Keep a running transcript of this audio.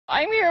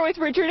I'm here with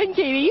Richard and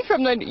Katie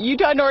from the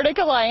Utah Nordic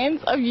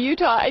Alliance of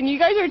Utah, and you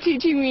guys are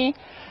teaching me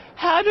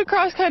how to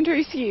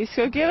cross-country ski,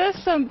 so give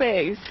us some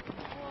base.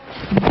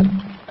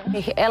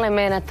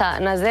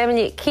 Elemenata na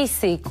zemlji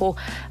kisiku,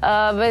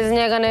 bez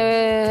njega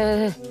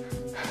ne...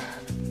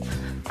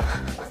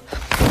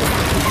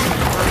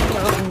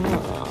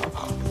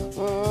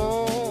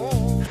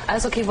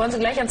 Alles okay, wollen Sie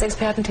gleich ans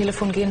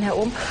Expertentelefon gehen, Herr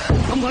Ohm?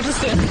 Um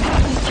Gottes Willen.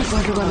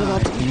 Oh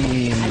Gott.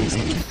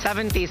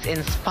 70s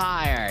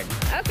inspired.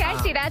 Okay, I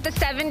see that. The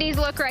 70s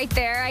look right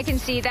there. I can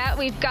see that.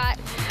 We've got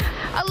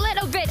a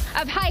little bit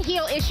of high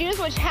heel issues,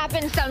 which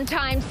happens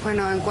sometimes.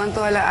 Bueno, en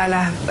cuanto a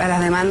las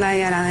demandas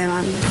y a las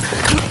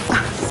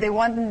demandas. They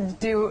want to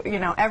do,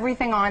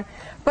 everything on,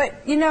 but,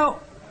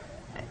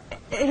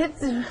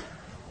 it's...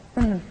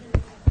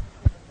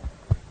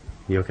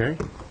 You okay?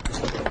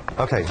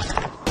 Okay.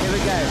 Here we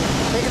go.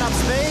 Picking up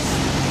speed.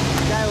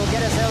 Okay, we'll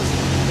get ourselves.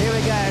 Here we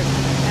go.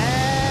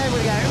 And we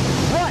go.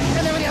 Right,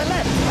 and then we go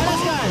left. And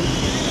let's go.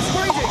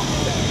 Squeezing.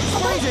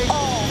 Squeezing.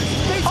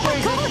 Keep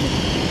squeezing.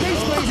 Keep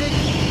squeezing.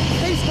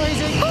 Keep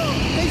squeezing.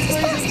 Keep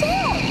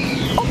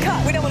squeezing. Oh, cut.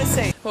 We don't want to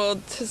see. Well,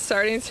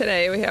 starting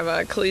today, we have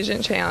a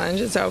collegiate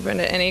challenge. It's open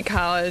to any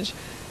college.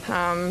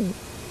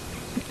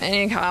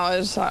 Any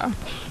college.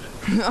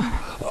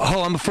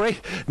 Oh, I'm afraid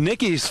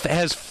Nikki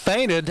has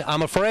fainted.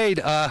 I'm afraid.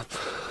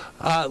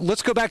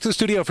 Let's go back to the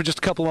studio for just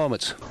a couple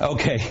moments.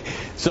 Okay,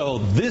 so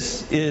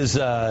this is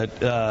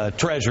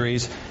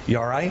Treasuries. You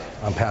all right?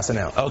 I'm passing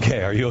out.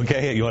 Okay, are you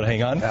okay? You want to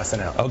hang on? Passing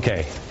out.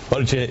 Okay. Why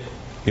don't you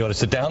want to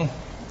sit down?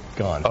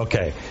 Gone.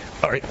 Okay.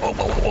 All right.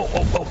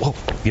 Oh.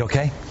 You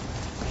okay?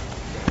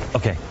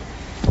 Okay.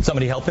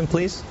 Somebody help him,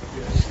 please.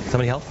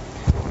 Somebody help.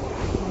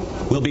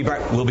 We'll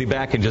be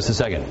back in just a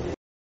second.